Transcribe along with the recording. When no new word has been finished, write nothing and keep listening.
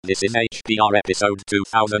This is HPR episode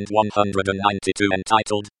 2192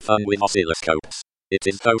 entitled Fun with Oscilloscopes. It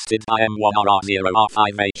is hosted by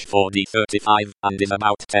M1RR0R5H4D35 and is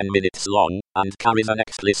about 10 minutes long and carries an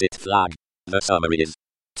explicit flag. The summary is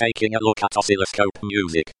taking a look at oscilloscope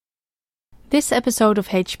music. This episode of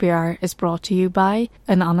HPR is brought to you by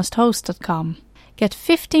anhonesthost.com. Get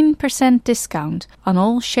 15% discount on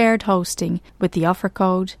all shared hosting with the offer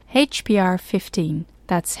code HPR15.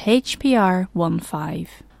 That's HPR15.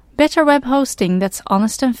 Better web hosting that's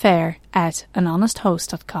honest and fair at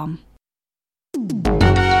anhonesthost.com.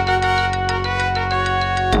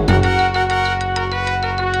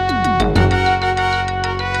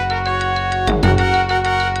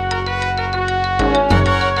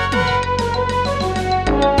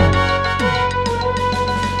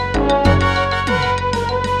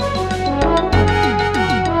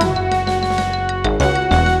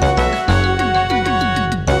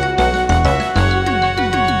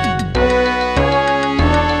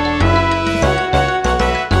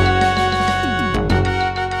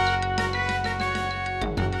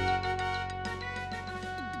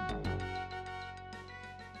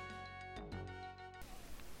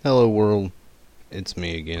 Hello world, it's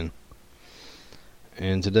me again,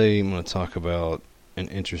 and today I'm going to talk about an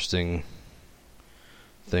interesting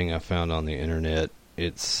thing I found on the internet.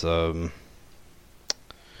 It's a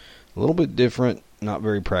little bit different, not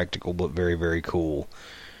very practical, but very, very cool,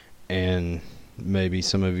 and maybe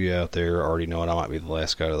some of you out there already know it. I might be the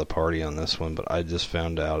last guy to the party on this one, but I just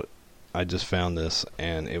found this,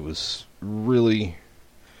 and it was really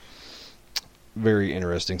very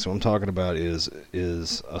interesting. So what I'm talking about is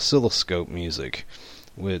oscilloscope music,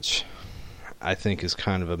 which I think is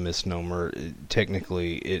kind of a misnomer.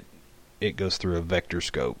 Technically, it goes through a vector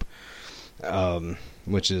scope,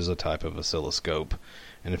 which is a type of oscilloscope.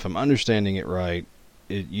 And if I'm understanding it right,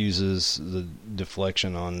 it uses the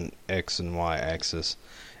deflection on X and Y axis.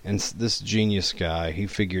 And this genius guy, he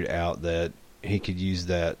figured out that he could use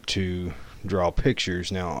that to draw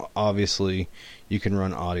pictures. Now, obviously, you can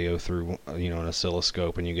run audio through, an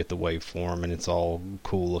oscilloscope, and you get the waveform, and it's all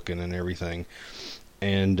cool looking and everything.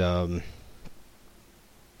 And, for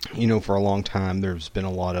a long time, there's been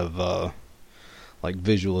a lot of,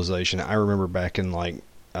 visualization. I remember back in,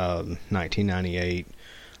 1998,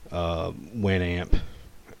 Winamp,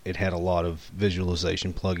 it had a lot of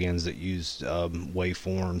visualization plugins that used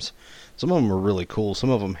waveforms. Some of them were really cool. Some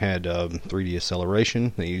of them had 3D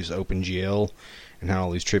acceleration. They used OpenGL and had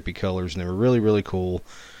all these trippy colors, and they were really, really cool.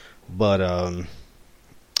 But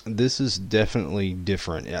this is definitely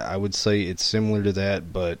different. I would say it's similar to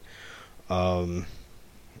that, but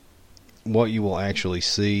what you will actually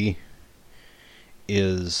see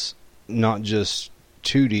is not just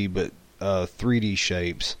 2D, but 3D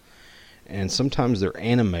shapes. And sometimes they're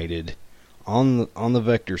animated on the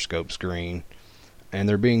vector scope screen, and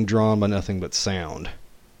they're being drawn by nothing but sound.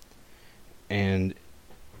 And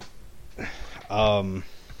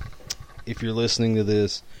if you're listening to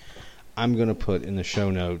this, I'm going to put in the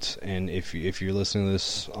show notes, and if you're listening to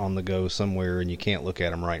this on the go somewhere and you can't look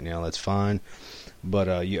at them right now, that's fine.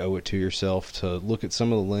 But you owe it to yourself to look at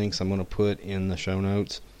some of the links I'm going to put in the show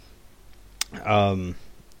notes.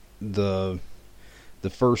 The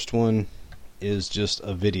first one is just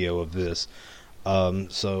a video of this,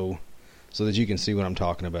 so that you can see what I'm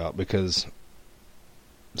talking about, because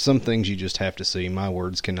some things you just have to see. My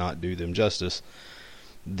words cannot do them justice.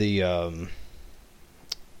 The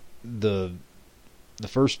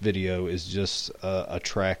first video is just a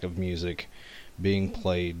track of music being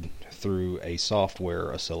played through a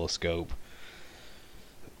software oscilloscope,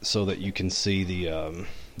 so that you can see the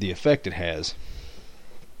effect it has.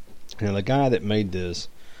 Now, the guy that made this,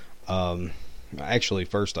 actually,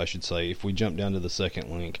 first I should say, if we jump down to the second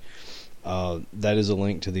link, that is a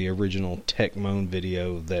link to the original TechMoan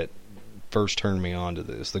video that first turned me on to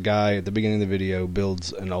this. The guy at the beginning of the video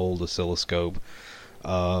builds an old oscilloscope,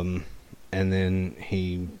 and then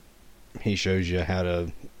he shows you how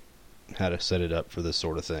to set it up for this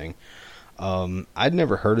sort of thing. I'd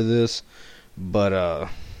never heard of this, but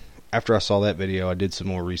after I saw that video, I did some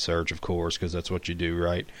more research, of course, because that's what you do,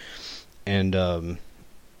 right? And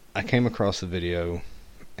I came across the video,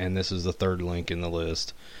 and this is the third link in the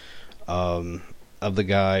list, of the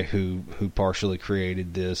guy who partially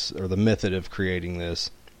created this, or the method of creating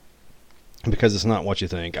this, because it's not what you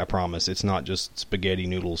think, I promise. It's not just spaghetti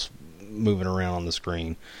noodles moving around on the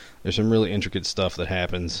screen. There's some really intricate stuff that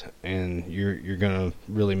happens, and you're gonna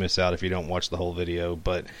really miss out if you don't watch the whole video.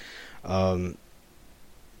 But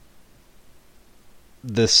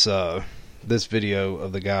this video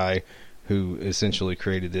of the guy who essentially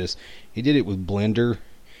created this, he did it with Blender,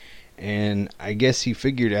 And I guess he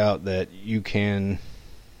figured out that you can,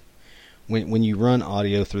 when you run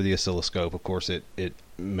audio through the oscilloscope, of course it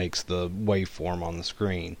makes the waveform on the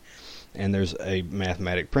screen. And there's a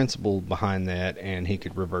mathematic principle behind that, and he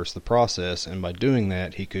could reverse the process, and by doing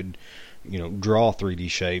that he could, draw 3D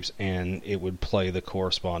shapes and it would play the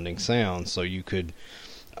corresponding sound. So you could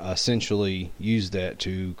essentially use that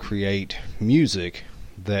to create music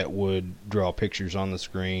that would draw pictures on the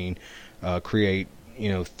screen, create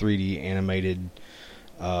 3D animated,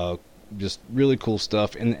 just really cool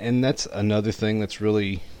stuff. And that's another thing that's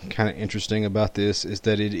really kind of interesting about this, is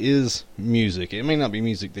that it is music. It may not be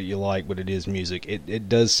music that you like, but it is music. It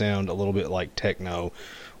does sound a little bit like techno,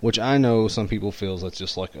 which I know some people feel that's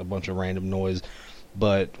just like a bunch of random noise,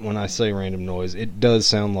 but when I say random noise, it does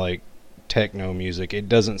sound like techno music. It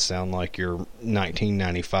doesn't sound like your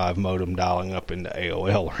 1995 modem dialing up into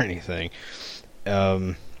AOL or anything.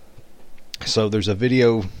 So there's a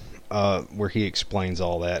video where he explains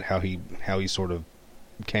all that, how he sort of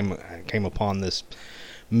came upon this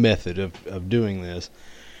method of doing this.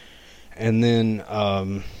 And then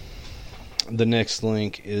the next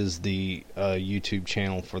link is the YouTube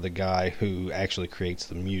channel for the guy who actually creates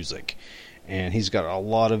the music, and he's got a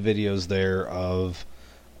lot of videos there of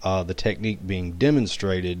the technique being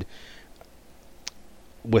demonstrated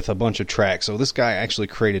with a bunch of tracks. So this guy actually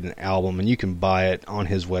created an album, and you can buy it on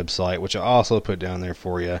his website, which I also put down there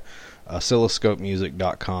for you,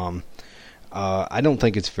 oscilloscopemusic.com. I don't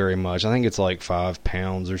think it's very much. I think it's like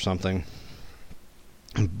 £5 or something,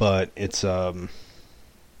 but it's an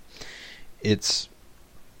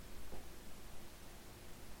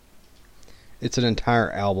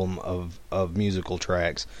entire album of musical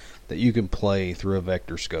tracks that you can play through a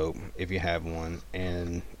vector scope if you have one,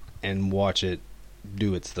 and watch it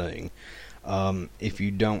do its thing. If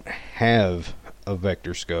you don't have a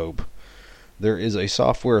vector scope, there is a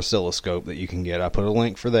software oscilloscope that you can get. I put a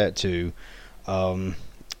link for that too.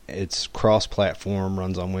 It's cross-platform,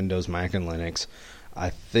 runs on Windows, Mac, and Linux.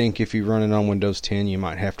 I think if you run it on Windows 10, you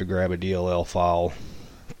might have to grab a DLL file,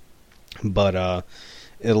 but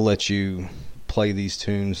it'll let you play these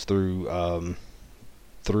tunes through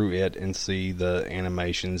it and see the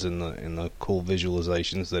animations and the cool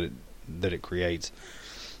visualizations that it creates.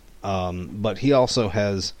 But he also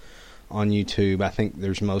has on YouTube, I think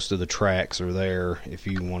there's most of the tracks are there if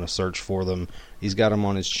you want to search for them. He's got them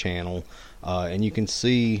on his channel, and you can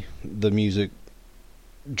see the music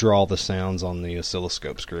draw the sounds on the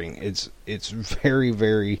oscilloscope screen. It's very,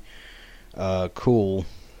 very cool.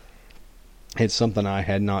 It's something I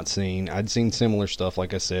had not seen. I'd seen similar stuff,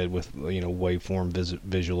 like I said, with waveform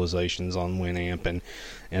visualizations on Winamp,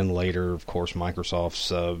 and later, of course,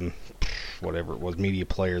 Microsoft's whatever it was, media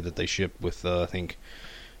player that they shipped with I think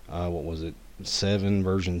what was it,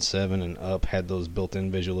 version 7 and up, had those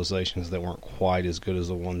built-in visualizations that weren't quite as good as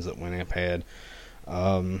the ones that Winamp had.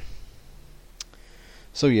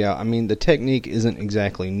 So yeah, I mean, the technique isn't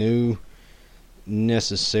exactly new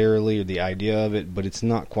necessarily, or the idea of it, but it's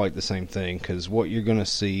not quite the same thing, because what you're going to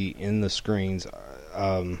see in the screens,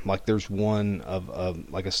 like there's one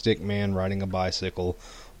of like a stick man riding a bicycle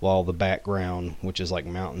while the background, which is like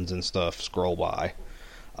mountains and stuff, scroll by.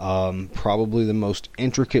 Probably the most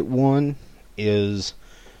intricate one is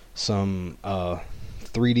some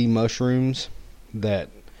 3D mushrooms that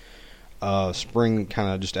spring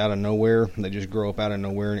kind of just out of nowhere. They just grow up out of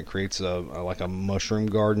nowhere, and it creates like a mushroom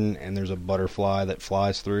garden, and there's a butterfly that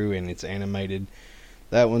flies through, and it's animated.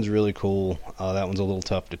 That one's really cool. That one's a little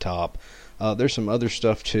tough to top. There's some other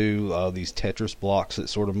stuff too, these Tetris blocks that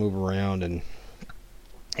sort of move around, and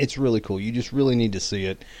it's really cool. You just really need to see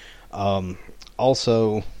it.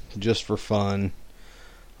 Also, just for fun,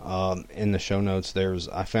 in the show notes,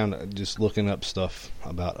 I found, just looking up stuff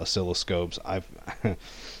about oscilloscopes,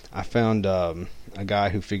 I found a guy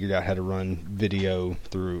who figured out how to run video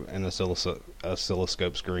through an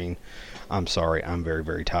oscilloscope screen. I'm sorry, I'm very,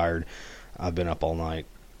 very tired. I've been up all night.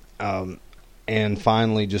 And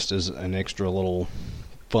finally, just as an extra little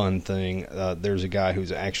fun thing, there's a guy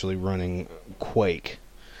who's actually running Quake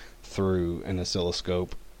through an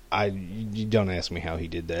oscilloscope. You don't ask me how he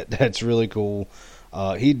did that. That's really cool.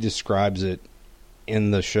 He describes it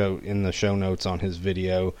in the show notes on his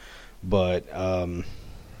video, but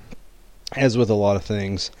as with a lot of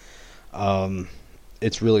things,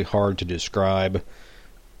 it's really hard to describe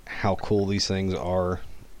how cool these things are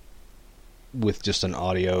with just an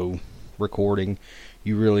audio recording.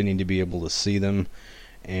 You really need to be able to see them,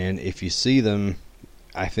 and if you see them,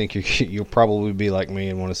 I think you'll probably be like me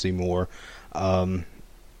and want to see more.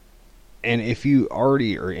 And if you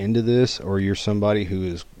already are into this, or you're somebody who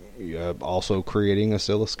is also creating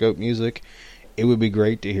oscilloscope music, it would be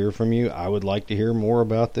great to hear from you. I would like to hear more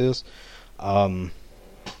about this. It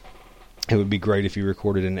would be great if you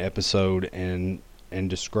recorded an episode and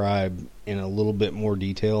describe in a little bit more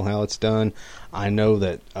detail how it's done. I know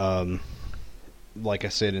that, like I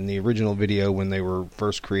said in the original video, when they were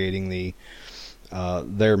first creating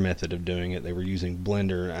their method of doing it, they were using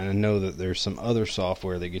Blender, and I know that there's some other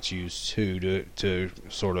software that gets used too to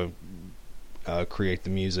sort of create the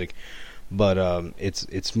music, but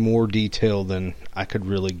it's more detailed than I could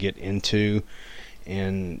really get into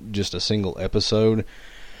in just a single episode.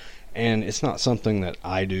 And it's not something that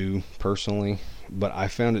I do personally, but I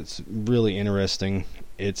found it's really interesting.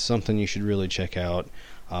 It's something you should really check out.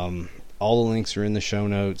 All the links are in the show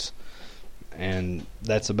notes. And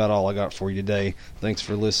that's about all I got for you today. Thanks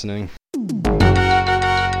for listening.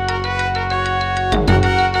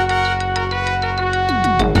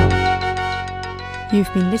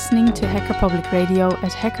 You've been listening to Hacker Public Radio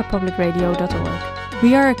at hackerpublicradio.org.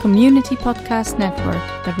 We are a community podcast network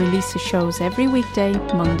that releases shows every weekday,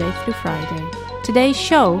 Monday through Friday. Today's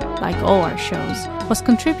show, like all our shows, was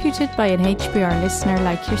contributed by an HPR listener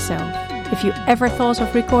like yourself. If you ever thought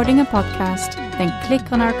of recording a podcast, then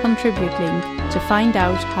click on our contribute link to find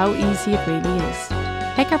out how easy it really is.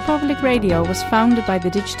 Hacker Public Radio was founded by the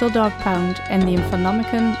Digital Dog Pound and the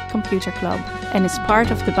Infonomicon Computer Club and is part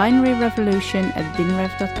of the binary revolution at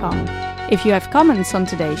binrev.com. If you have comments on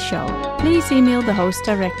today's show, please email the host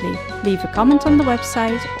directly, leave a comment on the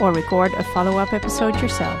website, or record a follow-up episode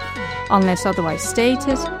yourself. Unless otherwise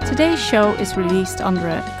stated, today's show is released under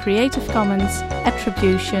a Creative Commons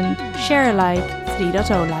Attribution Share Alike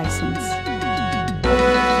 3.0 license.